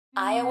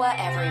Iowa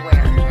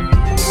Everywhere.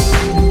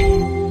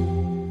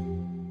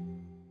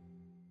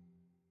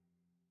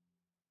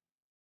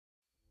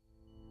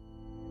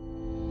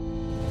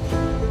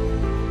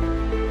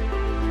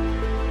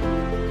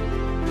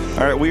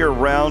 All right, we are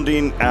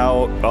rounding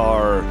out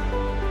our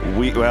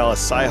week, a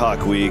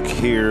Cyhawk week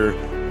here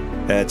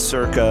at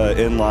Circa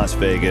in Las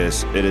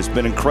Vegas. It has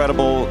been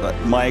incredible.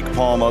 Mike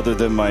Palm, other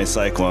than my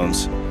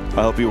Cyclones.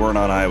 I hope you weren't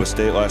on Iowa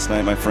State last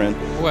night, my friend.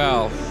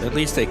 Well, at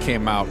least they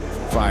came out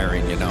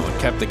firing, and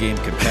kept the game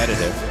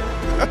competitive.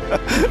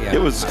 Yeah. It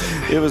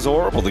was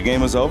horrible. The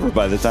game was over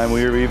by the time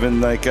we were even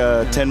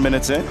 10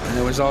 minutes in. And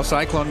it was all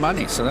Cyclone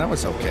money, so that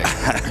was okay.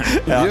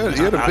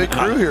 You had a big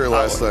crew here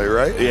last night,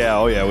 right?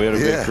 Yeah, we had a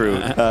big crew.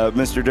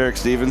 Mr. Derek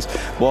Stevens,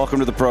 welcome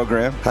to the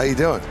program. How you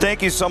doing?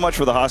 Thank you so much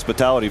for the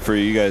hospitality for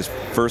you guys,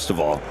 first of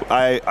all.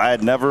 I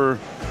had never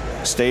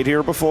stayed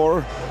here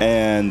before,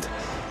 and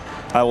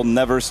I will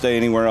never stay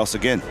anywhere else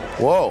again.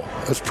 Whoa,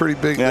 that's pretty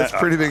big. Yeah, That's a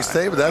pretty big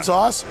statement. That's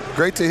awesome.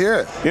 Great to hear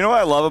it. You know what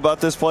I love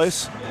about this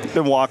place?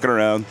 Been walking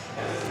around.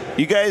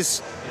 You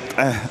guys,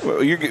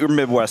 you're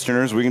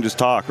Midwesterners. We can just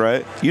talk,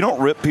 right? You don't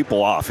rip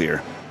people off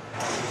here.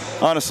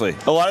 Honestly,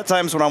 a lot of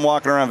times when I'm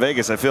walking around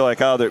Vegas, I feel like,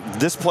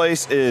 this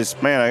place is,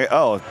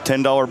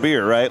 $10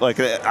 beer, right? Like,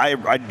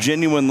 I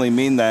genuinely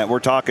mean that. We're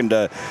talking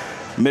to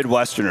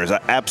Midwesterners. I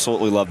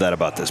absolutely love that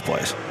about this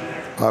place.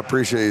 I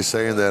appreciate you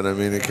saying that. I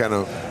mean, it kind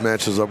of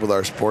matches up with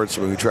our sports.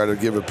 We try to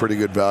give it pretty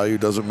good value.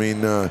 Doesn't mean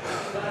you're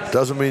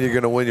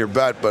going to win your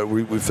bet, but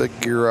we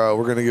figure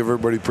we're going to give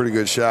everybody a pretty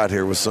good shot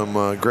here with some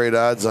great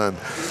odds on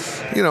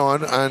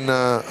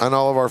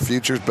all of our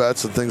futures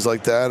bets and things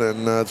like that.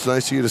 And it's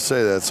nice of you to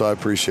say that, so I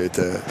appreciate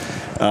that.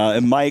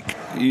 And Mike,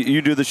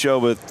 you do the show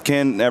with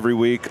Ken every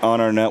week on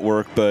our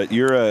network, but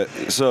you're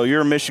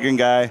a Michigan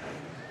guy,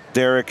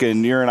 Derek,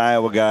 and you're an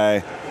Iowa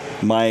guy,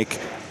 Mike.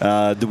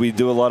 Do we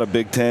do a lot of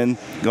Big Ten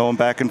going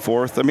back and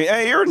forth? I mean,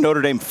 hey, you're a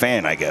Notre Dame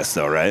fan, I guess,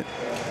 though, right?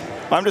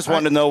 I'm just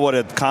wanting to know what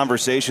a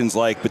conversation's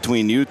like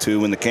between you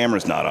two when the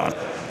camera's not on.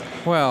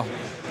 Well.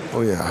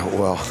 Oh, yeah,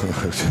 well.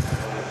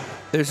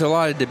 There's a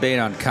lot of debate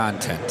on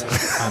content,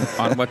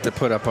 on what to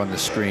put up on the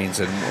screens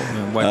and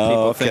what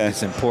people think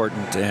is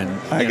important. And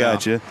I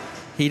got you.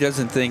 He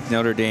doesn't think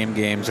Notre Dame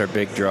games are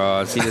big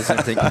draws. He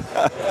doesn't think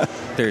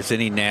there's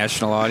any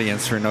national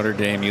audience for Notre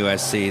Dame,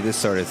 USC, this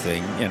sort of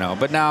thing,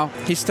 But now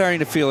he's starting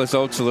to feel his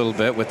oats a little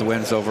bit with the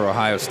wins over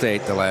Ohio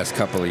State the last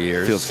couple of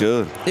years. Feels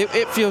good.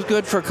 It feels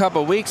good for a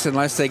couple of weeks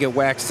unless they get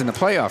waxed in the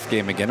playoff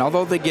game again.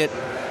 Although they get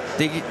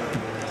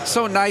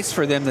so nice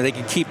for them that they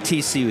can keep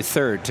TCU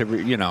third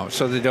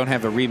so they don't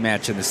have a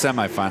rematch in the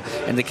semifinal.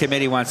 And the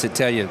committee wants to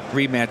tell you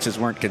rematches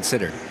weren't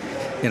considered.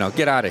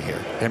 Get out of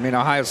here. I mean,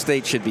 Ohio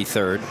State should be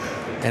third.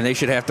 And they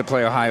should have to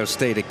play Ohio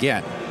State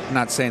again. I'm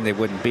not saying they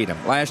wouldn't beat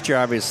them. Last year,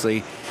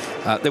 obviously,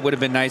 it would have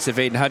been nice if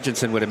Aiden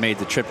Hutchinson would have made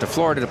the trip to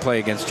Florida to play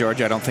against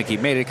Georgia. I don't think he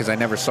made it because I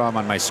never saw him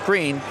on my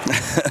screen.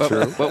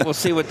 But we'll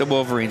see what the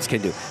Wolverines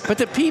can do. But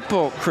the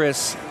people,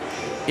 Chris,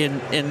 in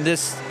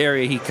this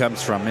area he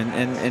comes from,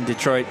 in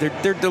Detroit,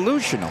 they're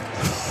delusional.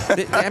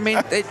 They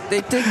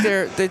think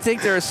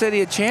they're a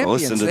city of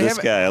champions. Listen to this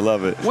guy. I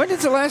love it. When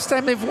is the last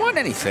time they've won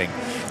anything?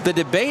 The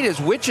debate is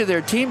which of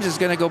their teams is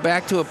going to go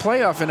back to a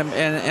playoff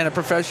in a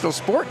professional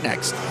sport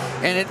next.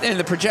 And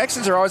the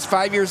projections are always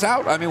 5 years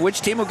out. I mean, which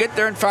team will get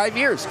there in 5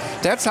 years?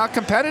 That's how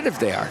competitive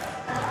they are.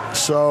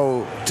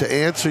 So, to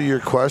answer your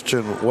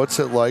question, what's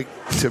it like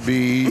to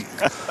be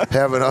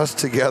having us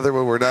together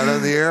when we're not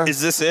on the air? Is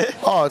this it?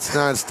 Oh, it's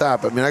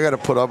nonstop. I mean, I got to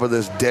put up with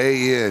this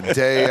day in,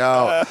 day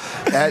out.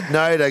 At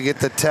night, I get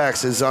the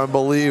text. It's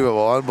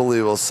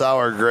unbelievable.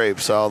 Sour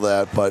grapes, all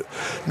that. But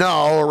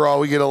no,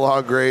 overall, we get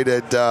along great.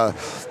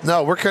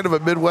 No, we're kind of a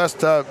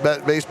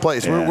Midwest-based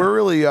place. Yeah. We're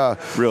really,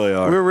 really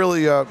are. We're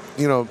really,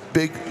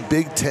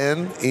 Big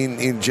Ten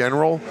in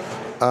general.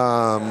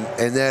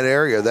 And that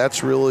area,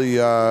 that's really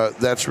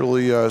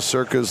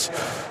Circa's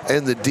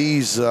and the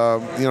D's,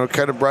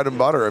 kind of bread and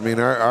butter. I mean,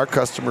 our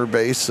customer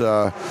base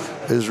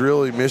is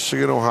really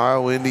Michigan,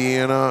 Ohio,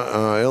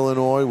 Indiana,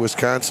 Illinois,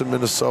 Wisconsin,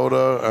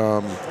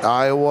 Minnesota,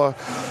 Iowa.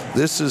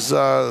 This is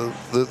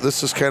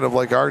kind of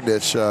like our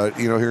niche,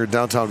 here in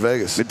downtown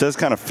Vegas. It does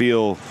kind of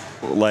feel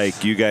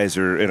like you guys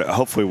are,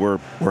 hopefully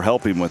we're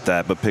helping with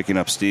that, but picking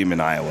up steam in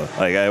Iowa.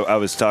 Like I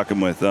was talking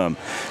with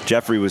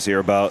Jeffrey was here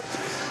about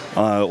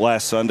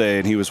last Sunday,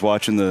 and he was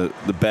watching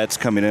the bets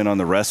coming in on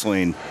the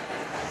wrestling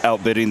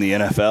outbidding the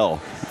NFL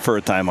for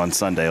a time on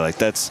Sunday.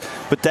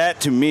 But that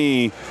to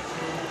me,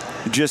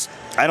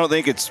 I don't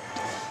think it's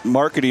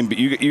marketing, but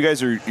you guys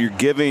you're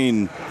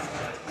giving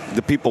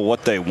the people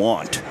what they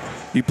want.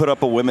 You put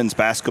up a women's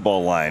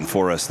basketball line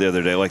for us the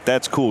other day.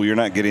 That's cool. You're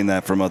not getting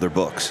that from other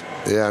books.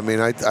 Yeah, I mean,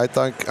 I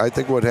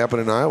think what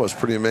happened in Iowa is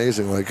pretty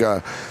amazing.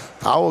 I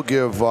will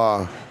give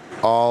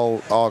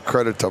all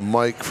credit to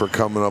Mike for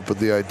coming up with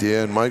the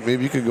idea. And Mike,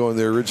 maybe you could go in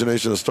the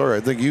origination of the story. I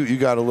think you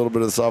got a little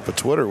bit of this off of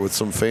Twitter with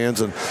some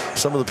fans and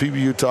some of the people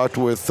you talked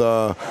with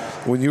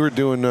when you were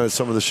doing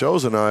some of the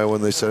shows in Iowa,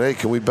 and they said, hey,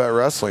 can we bet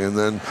wrestling? And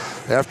then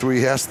after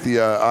we asked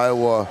the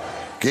Iowa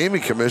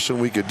gaming commission,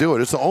 we could do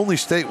it. It's the only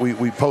state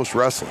we post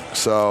wrestling.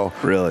 So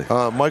really,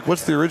 Mike,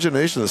 what's the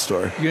origination of the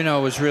story? You know,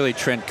 it was really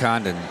Trent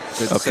Condon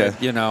that said,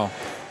 you know,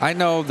 I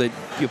know that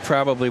you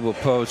probably will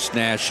post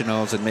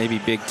nationals and maybe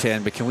Big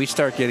Ten, but can we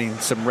start getting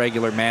some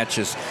regular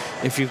matches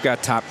if you've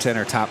got top 10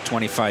 or top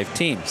 25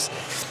 teams?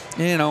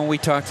 You know, we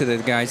talked to the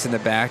guys in the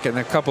back, and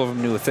a couple of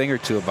them knew a thing or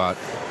two about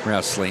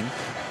wrestling.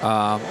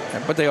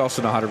 But they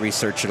also know how to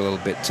research it a little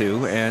bit,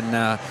 too.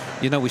 And,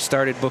 you know, we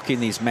started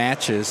booking these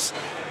matches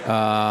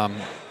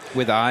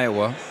with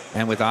Iowa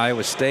and with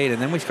Iowa State.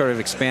 And then we sort of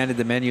expanded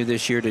the menu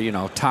this year to, you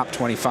know, top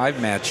 25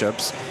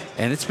 matchups.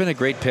 And it's been a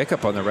great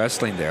pickup on the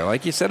wrestling there.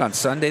 Like you said, on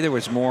Sunday, there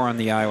was more on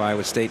the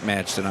Iowa State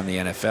match than on the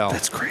NFL.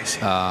 That's crazy.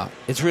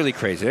 It's really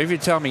crazy. If you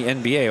tell me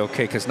NBA,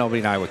 okay, because nobody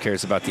in Iowa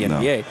cares about the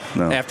NBA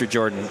after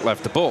Jordan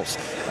left the Bulls,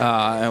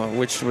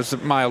 which was a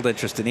mild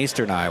interest in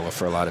Eastern Iowa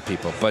for a lot of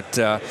people. But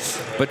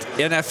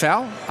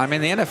NFL, I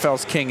mean, the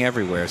NFL's king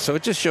everywhere. So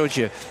it just shows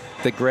you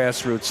the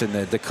grassroots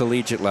and the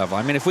collegiate level.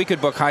 I mean, if we could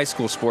book high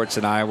school sports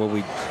in Iowa,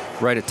 we'd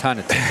write a ton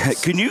of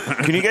tickets. Can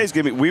you guys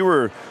give me? We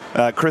were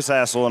Chris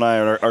Hassel and I,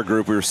 our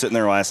group. We were sitting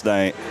there last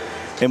night,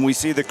 and we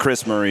see the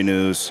Chris Murray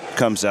news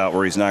comes out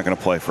where he's not going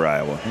to play for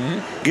Iowa.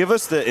 Mm-hmm. Give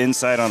us the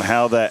insight on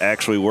how that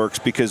actually works,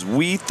 because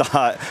we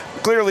thought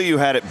clearly you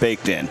had it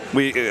baked in.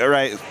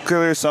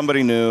 Clearly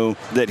somebody knew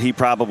that he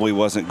probably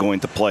wasn't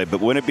going to play,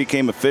 but when it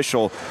became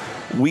official,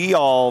 we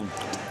all,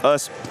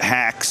 us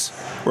hacks,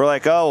 we're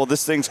like, oh, well,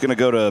 this thing's going to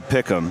go to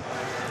Pick'em.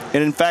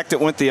 And, in fact, it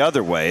went the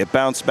other way. It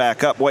bounced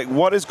back up. Like,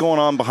 what is going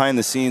on behind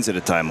the scenes at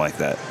a time like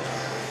that?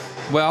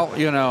 Well,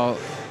 you know,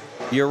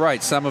 you're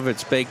right. Some of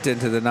it's baked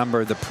into the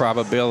number, the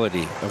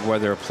probability of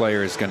whether a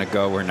player is going to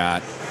go or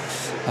not.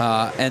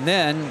 And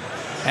then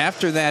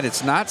after that,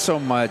 it's not so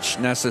much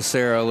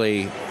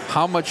necessarily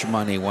how much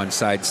money one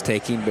side's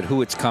taking, but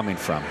who it's coming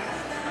from.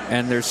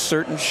 And there's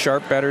certain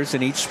sharp bettors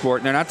in each sport,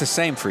 and they're not the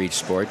same for each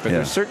sport, but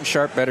there's certain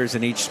sharp bettors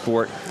in each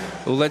sport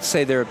who, let's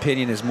say, their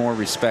opinion is more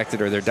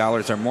respected or their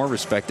dollars are more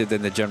respected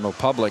than the general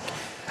public.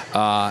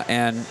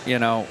 And, you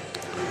know,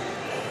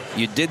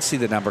 you did see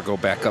the number go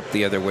back up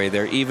the other way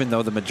there, even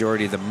though the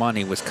majority of the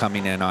money was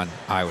coming in on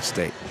Iowa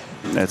State.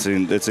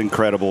 It's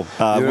incredible.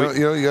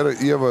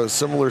 You have a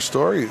similar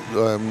story in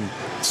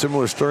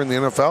the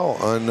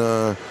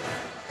NFL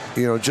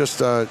on,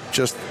 just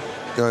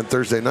on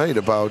Thursday night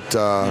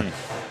about.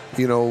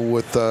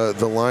 With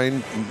the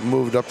line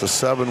moved up to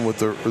 7 with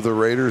the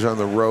Raiders on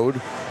the road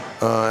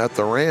at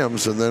the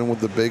Rams, and then with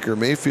the Baker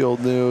Mayfield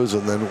news,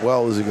 and then,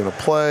 well, is he going to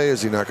play?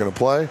 Is he not going to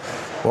play?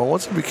 Well,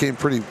 once it became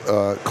pretty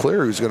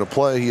clear he was going to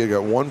play, he had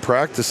got one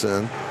practice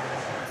in.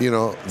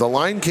 The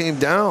line came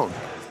down.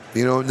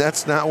 And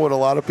that's not what a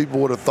lot of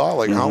people would have thought.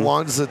 Like, how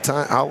long does it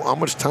time? How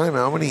much time?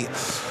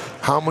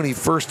 How many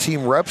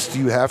first-team reps do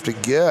you have to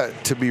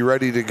get to be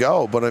ready to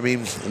go? But, I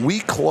mean, we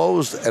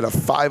closed at a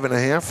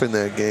 5.5 in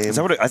that game. Is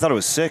that what I thought it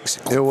was 6?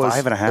 It was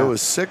 5.5. It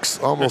was 6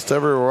 almost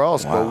everywhere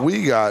else. Wow. But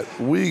we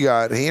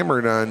got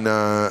hammered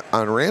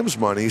on Rams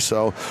money.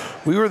 So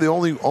we were the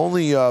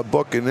only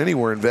book in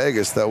anywhere in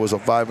Vegas that was a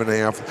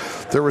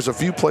 5.5. There was a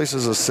few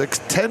places of 6.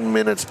 10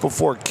 minutes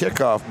before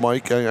kickoff,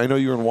 Mike. I know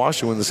you were in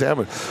Washington when this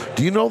happened.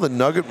 Do you know the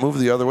Nugget moved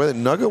the other way? The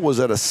Nugget was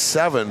at a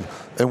 7.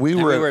 And we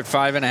were at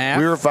 5.5.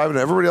 We were at 5.5.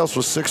 Everybody else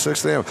was 6,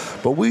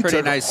 6.5. But we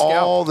took nice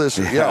all this.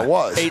 Yeah, it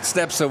was 8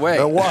 steps away.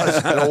 It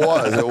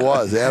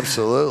was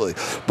absolutely.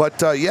 But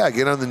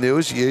get on the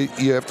news.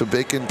 You have to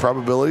bake in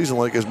probabilities, and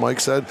like as Mike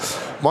said,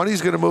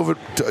 money's going to move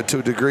it to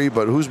a degree.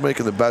 But who's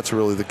making the bets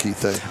really the key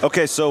thing.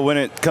 Okay, so when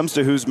it comes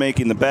to who's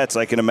making the bets,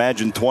 I can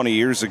imagine 20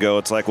 years ago,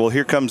 it's like, well,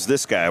 here comes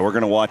this guy. We're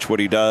going to watch what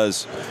he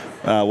does.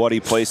 What he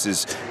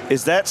places.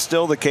 Is that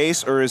still the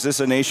case, or is this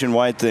a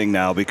nationwide thing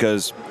now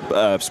because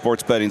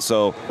sports betting?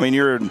 So, I mean,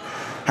 you're in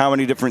how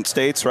many different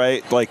states,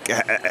 right? Like,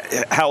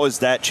 how has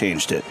that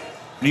changed it?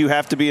 Do you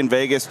have to be in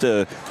Vegas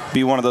to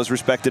be one of those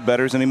respected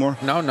bettors anymore?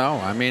 No.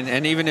 I mean,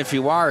 and even if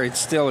you are,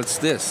 it's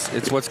this.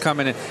 It's what's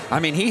coming in. I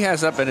mean, he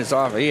has up in his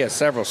office, he has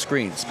several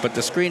screens, but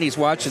the screen he's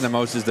watching the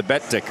most is the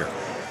bet ticker,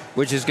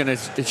 which is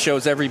it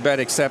shows every bet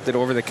accepted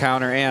over the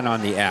counter and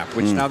on the app,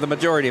 which now the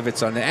majority of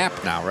it's on the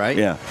app now, right?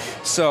 Yeah.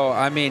 So,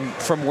 I mean,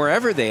 from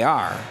wherever they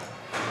are,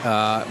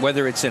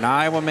 whether it's in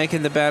Iowa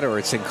making the bet or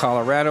it's in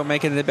Colorado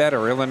making the bet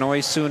or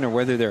Illinois soon, or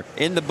whether they're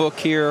in the book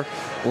here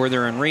or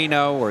they're in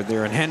Reno or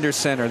they're in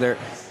Henderson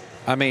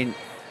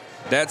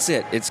that's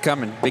it. It's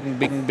coming. Bing,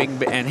 bing, bing,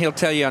 bing. And he'll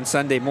tell you on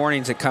Sunday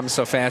mornings it comes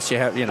so fast he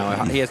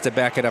has to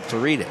back it up to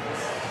read it.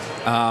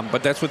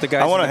 But that's what the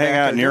guys. I want to hang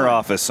out in your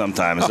office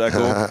sometime. Is that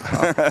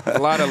cool? A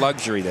lot of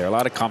luxury there, a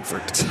lot of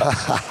comfort.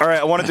 All right,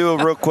 I want to do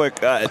a real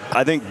quick.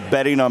 I think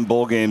betting on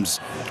bowl games.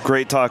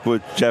 Great talk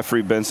with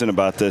Jeffrey Benson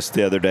about this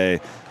the other day.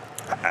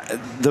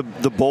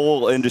 The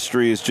bowl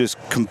industry is just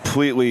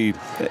completely.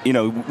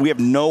 We have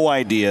no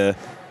idea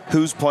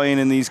who's playing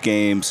in these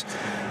games.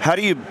 How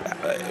do you,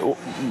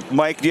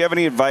 Mike? Do you have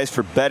any advice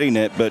for betting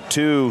it? But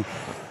two,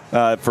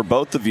 for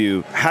both of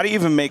you, how do you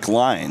even make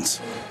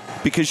lines?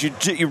 because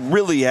you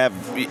really have,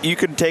 you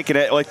could take it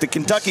at, like the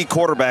Kentucky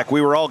quarterback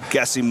we were all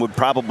guessing would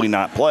probably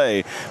not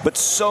play, but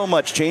so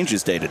much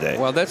changes day to day.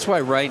 Well, that's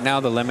why right now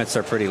the limits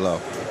are pretty low.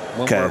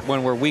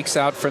 When we're weeks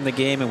out from the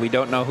game and we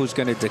don't know who's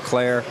going to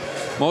declare,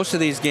 most of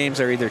these games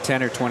are either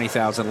 10 or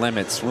 20,000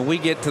 limits. When we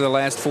get to the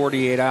last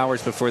 48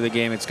 hours before the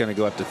game, it's going to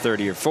go up to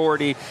 30 or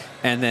 40.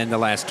 And then the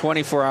last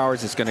 24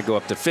 hours, it's going to go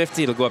up to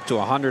 50. It'll go up to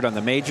 100 on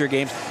the major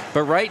games.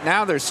 But right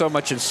now, there's so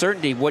much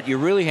uncertainty. What you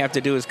really have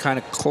to do is kind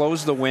of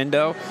close the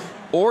window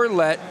or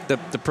let the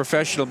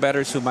professional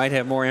bettors who might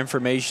have more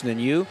information than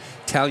you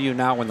tell you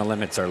now when the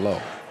limits are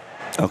low.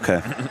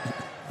 Okay.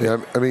 Yeah,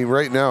 I mean,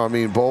 right now,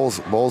 bowls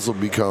will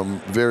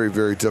become very,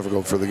 very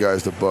difficult for the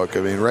guys to book.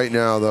 I mean, right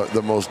now,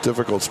 the most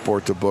difficult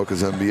sport to book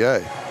is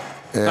NBA.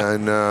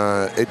 And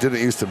it didn't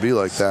used to be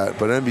like that,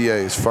 but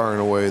NBA is far and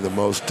away the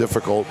most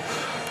difficult.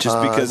 Just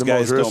because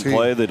guys don't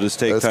play, they just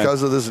take time. That's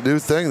because of this new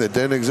thing that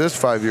didn't exist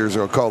 5 years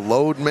ago called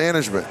load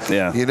management.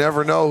 Yeah. You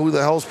never know who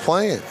the hell's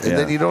playing, and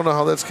then you don't know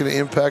how that's going to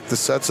impact the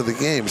sets of the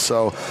game.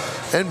 So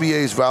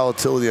NBA's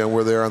volatility on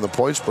where they are on the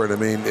point spread,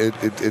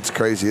 it's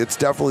crazy. It's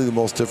definitely the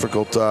most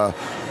difficult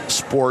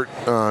sport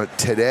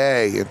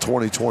today in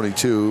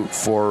 2022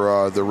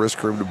 for the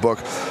risk room to book.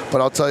 But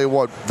I'll tell you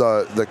what,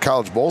 the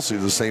college bowl season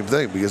is the same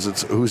thing because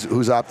it's who's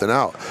opting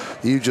out.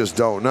 You just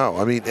don't know.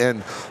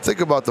 And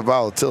think about the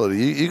volatility.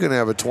 You can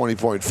have a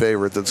 20-point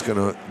favorite that's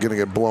going to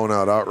get blown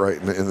out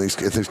outright in these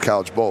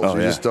college bowls.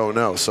 You just don't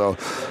know. So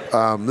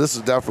this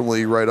is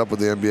definitely right up with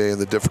the NBA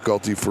and the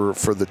difficulty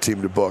for the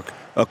team to book.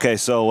 Okay,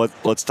 so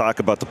let's talk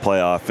about the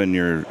playoff and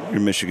your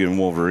Michigan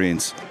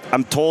Wolverines.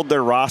 I'm told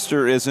their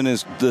roster isn't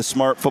as the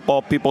smart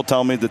football people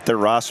tell me that their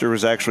roster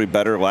was actually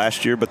better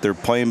last year, but they're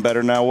playing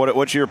better now.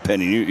 What's your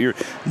opinion? You're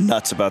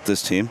nuts about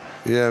this team.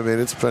 Yeah,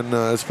 it's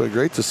been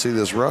great to see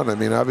this run.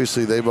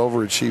 Obviously they've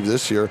overachieved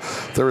this year.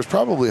 There was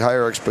probably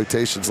higher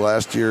expectations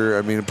last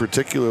year.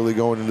 Particularly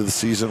going into the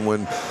season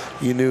when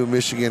you knew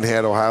Michigan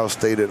had Ohio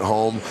State at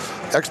home.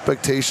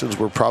 Expectations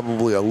were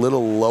probably a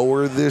little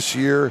lower this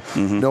year,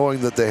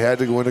 knowing that they had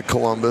to go into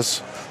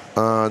Columbus.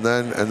 And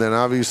then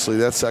obviously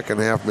that second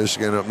half,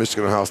 Michigan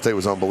Ohio State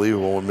was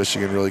unbelievable when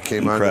Michigan really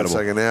came on in that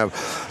second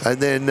half. And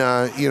then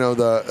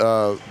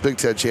the Big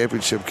Ten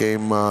championship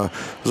game was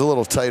a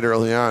little tight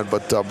early on,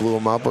 but blew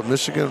them out. But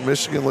Michigan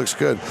looks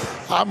good.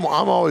 I'm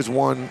always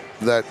one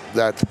that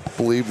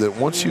believe that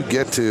once you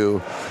get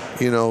to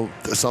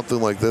something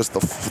like this,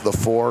 the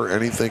four,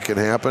 anything can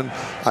happen.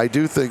 I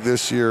do think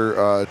this year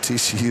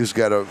TCU's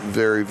got a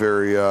very,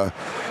 very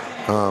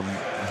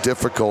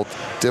difficult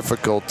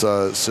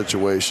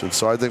situation.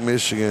 So I think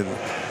Michigan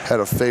had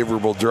a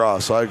favorable draw.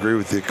 So I agree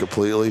with you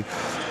completely.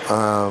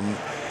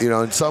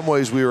 In some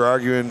ways we were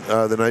arguing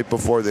the night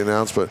before the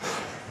announcement,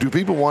 do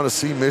people want to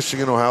see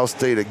Michigan Ohio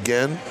State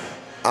again,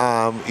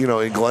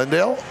 in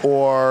Glendale,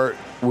 or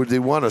would they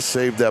want to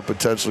save that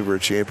potentially for a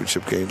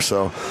championship game?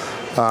 So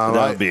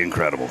that would be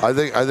incredible. I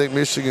think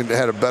Michigan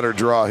had a better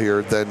draw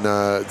here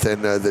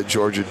than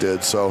Georgia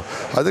did. So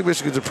I think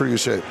Michigan's in pretty good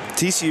shape.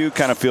 TCU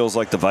kind of feels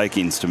like the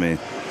Vikings to me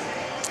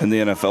in the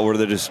NFL, where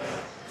they're just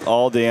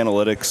all the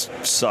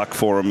analytics suck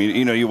for them.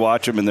 You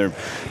watch them and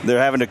they're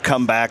having to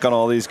come back on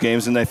all these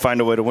games and they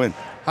find a way to win.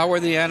 How were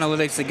the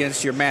analytics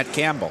against your Matt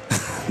Campbell?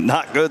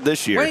 Not good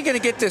this year. When are you going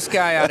to get this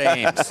guy out of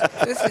Ames?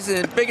 This is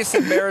the biggest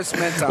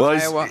embarrassment to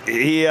Iowa.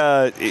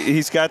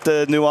 He's got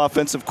the new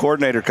offensive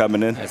coordinator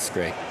coming in. That's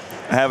great.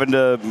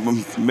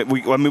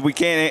 We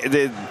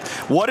can't.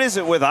 What is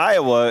it with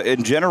Iowa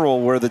in general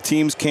where the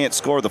teams can't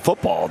score the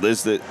football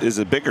is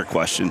a bigger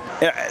question,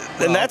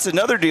 and that's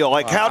another deal.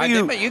 Like, how do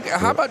you?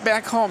 How about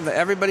back home?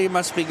 Everybody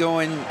must be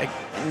going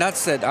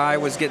nuts that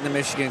Iowa's getting the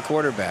Michigan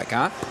quarterback,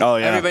 huh? Oh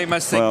yeah. Everybody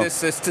must think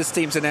this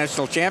team's a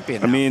national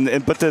champion now.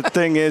 But the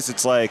thing is,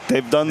 it's like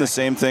they've done the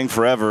same thing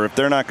forever. If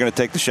they're not going to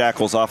take the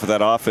shackles off of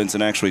that offense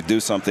and actually do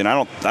something,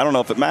 I don't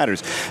know if it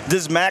matters.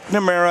 Does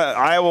McNamara?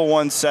 Iowa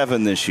won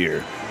 7 this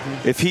year.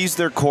 If he's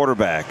their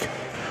quarterback,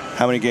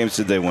 how many games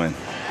did they win?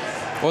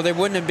 Well, they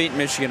wouldn't have beaten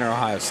Michigan or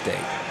Ohio State,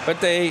 but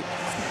they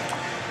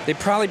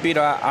probably beat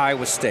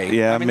Iowa State.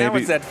 Yeah, maybe. That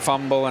was that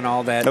fumble and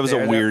all that. That was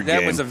a weird game.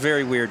 That was a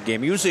very weird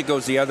game. Usually it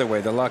goes the other way.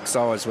 The luck's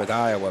always with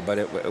Iowa, but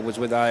it was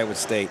with Iowa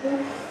State.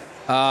 Win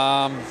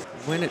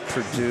at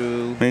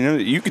Purdue.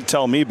 You could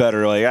tell me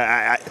better.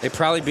 They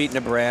probably beat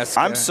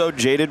Nebraska. I'm so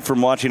jaded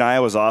from watching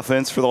Iowa's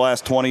offense for the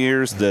last 20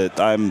 years that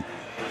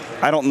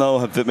I don't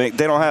know if they're not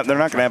going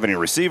to have any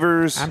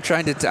receivers. I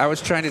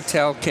was trying to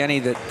tell Kenny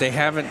that they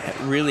haven't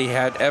really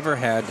ever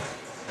had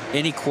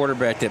any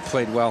quarterback that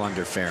played well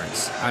under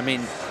Ferentz.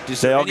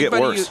 They all get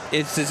worse.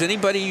 Does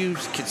anybody you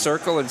can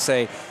circle and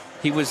say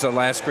he was the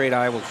last great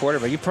Iowa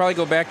quarterback? You probably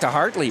go back to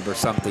Hartlieb or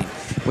something.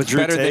 Was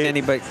better than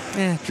anybody.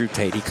 Drew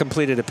Tate. He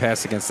completed a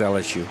pass against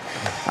LSU.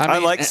 I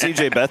like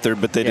C.J. Beathard,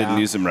 but they didn't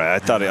use him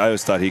right. I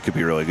always thought he could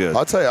be really good.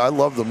 I'll tell you, I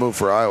love the move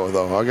for Iowa,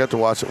 though. I got to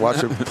watch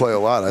him play a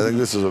lot. I think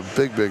this is a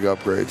big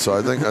upgrade. So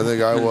I think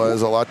Iowa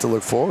has a lot to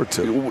look forward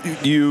to.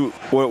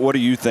 What do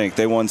you think?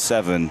 They won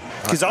 7.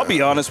 Because I'll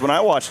be honest, when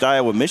I watched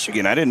Iowa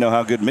Michigan, I didn't know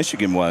how good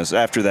Michigan was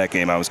after that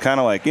game. I was kind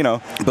of like,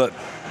 but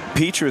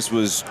Petrus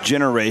was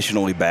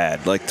generationally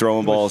bad, like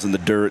throwing balls in the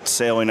dirt,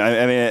 sailing.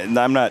 I mean,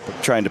 I'm not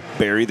trying to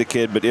bury the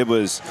kid, but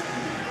that's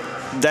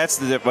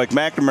like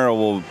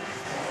McNamara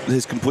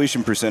his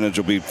completion percentage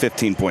will be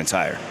 15 points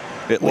higher.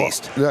 At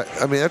least. Yeah,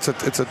 I mean, it's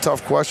a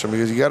tough question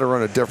because you got to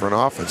run a different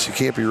offense. You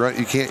can't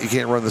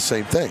run the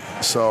same thing.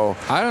 So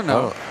I don't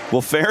know.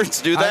 Will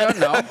Ferentz do that? I don't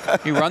know.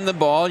 You run the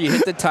ball, you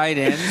hit the tight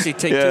ends, you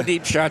take 2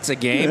 deep shots a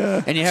game,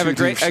 and you have a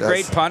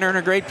great punter and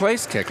a great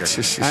place kicker.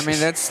 I mean,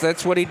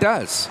 that's what he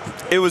does.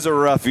 It was a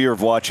rough year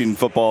of watching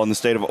football in the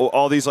state of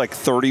all these like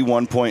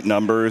 31-point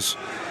numbers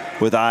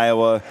with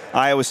Iowa.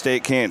 Iowa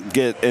State can't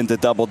get into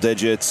double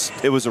digits.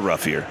 It was a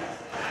rough year.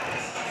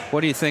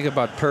 What do you think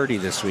about Purdy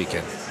this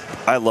weekend?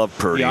 I love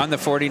Purdy. You on the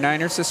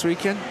 49ers this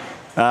weekend?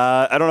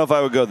 I don't know if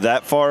I would go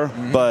that far,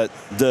 but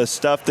the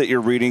stuff that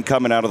you're reading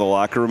coming out of the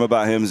locker room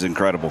about him is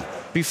incredible.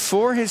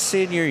 Before his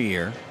senior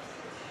year,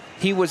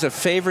 he was a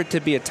favorite to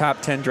be a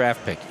top 10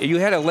 draft pick. You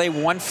had to lay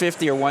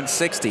 150 or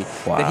 160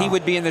 that he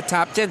would be in the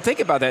top 10. Think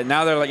about that.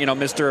 Now they're like,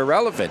 Mr.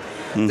 Irrelevant.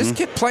 This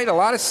kid played a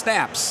lot of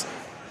snaps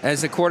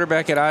as a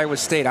quarterback at Iowa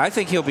State. I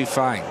think he'll be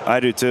fine. I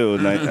do too.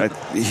 And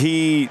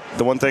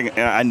the one thing,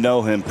 I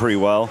know him pretty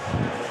well.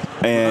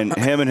 And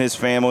him and his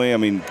family, I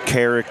mean,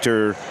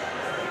 character,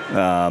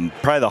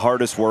 probably the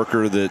hardest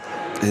worker that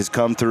has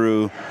come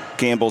through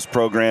Campbell's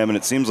program, and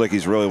it seems like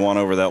he's really won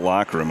over that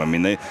locker room. I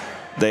mean,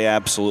 they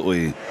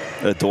absolutely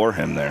adore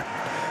him there.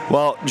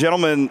 Well,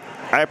 gentlemen,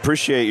 I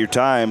appreciate your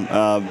time.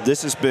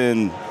 This has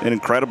been an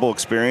incredible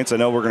experience. I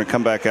know we're going to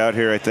come back out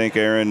here, I think,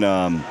 Aaron,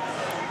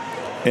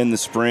 in the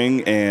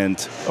spring,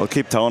 and I'll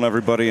keep telling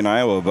everybody in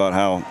Iowa about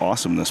how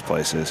awesome this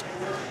place is.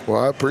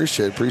 Well, I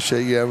appreciate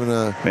you having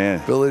the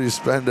ability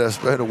to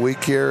spend a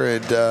week here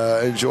and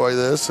enjoy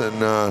this, and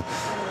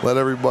let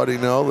everybody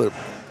know that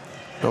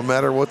no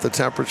matter what the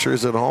temperature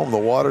is at home, the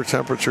water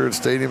temperature at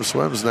Stadium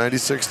Swim is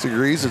 96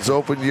 degrees. It's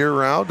open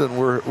year-round, and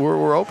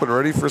we're open,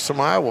 ready for some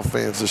Iowa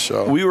fans to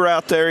show. We were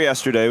out there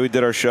yesterday. We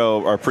did our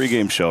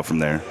pregame show from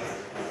there,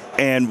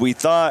 and we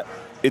thought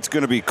it's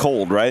going to be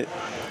cold, right?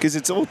 Because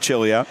it's a little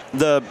chilly out.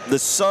 The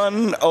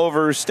sun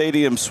over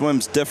Stadium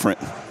Swim's different.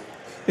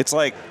 It's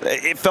like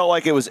it felt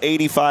like it was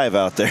 85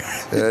 out there.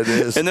 Yeah, it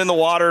is. And then the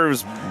water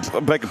was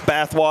like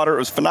bath water. It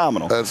was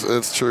phenomenal.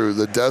 That's true.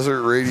 The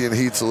desert radiant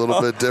heat's a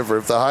little bit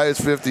different. If the high is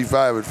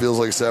 55, it feels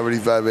like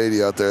 75,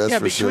 80 out there.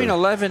 That's for sure. Between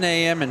 11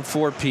 a.m. and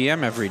 4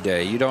 p.m. every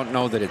day, you don't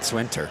know that it's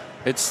winter.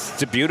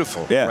 It's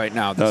beautiful right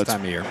now this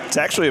time of year. It's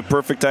actually a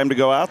perfect time to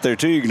go out there,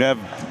 too. You can have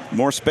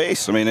more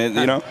space. I mean,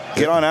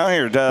 get on out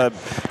here.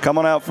 Come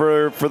on out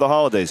for the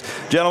holidays.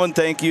 Gentlemen,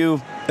 thank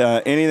you.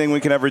 Anything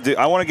we can ever do.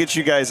 I want to get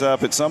you guys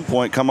up at some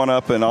point. Come on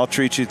up, and I'll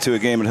treat you to a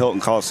game at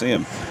Hilton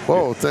Coliseum.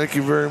 Whoa, thank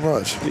you very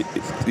much.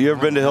 You ever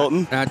been to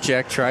Hilton? Not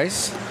Jack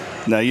Trice.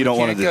 No, you don't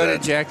want to do that. Can't go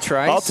to Jack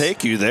Trice. I'll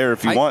take you there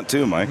if you want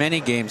to, Mike. Many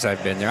games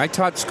I've been there. I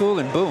taught school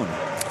in Boone.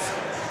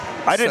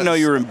 I didn't know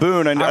you were in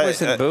Boone. I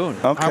was in Boone.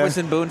 Okay. I was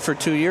in Boone for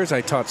 2 years.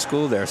 I taught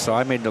school there, so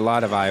I made a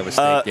lot of Iowa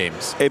State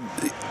games.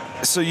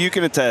 So you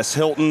can attest,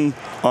 Hilton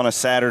on a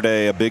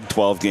Saturday, a Big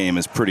 12 game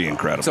is pretty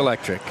incredible. It's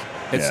electric.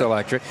 It's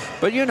electric.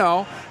 But,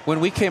 when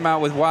we came out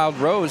with Wild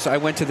Rose, I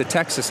went to the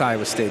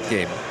Texas-Iowa State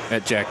game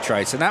at Jack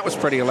Trice, and that was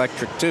pretty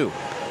electric, too.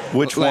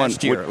 Which one?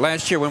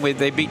 Last year when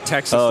they beat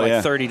Texas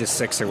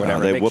 30-6 or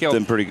whatever. They whooped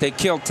them pretty. They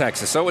killed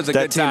Texas, so it was a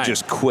good time. That team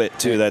just quit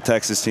too. That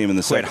Texas team in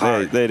the second.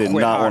 Hard. They did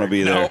not want to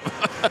be there.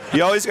 No.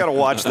 You always got to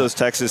watch those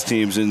Texas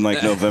teams in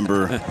like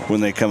November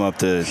when they come up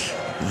to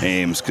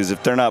Ames, because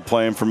if they're not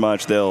playing for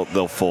much, they'll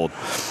fold.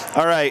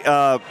 All right,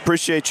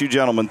 appreciate you,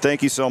 gentlemen.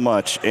 Thank you so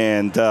much,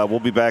 and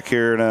we'll be back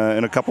here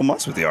in a couple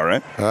months with you. All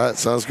right. All right,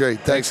 sounds great.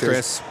 Thanks,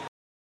 Chris.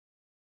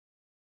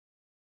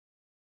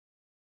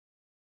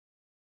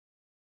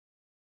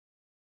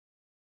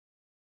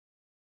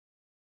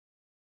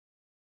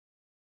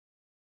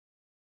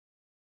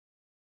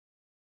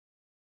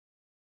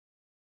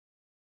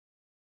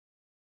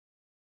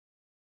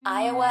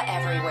 Iowa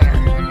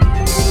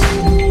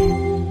Everywhere.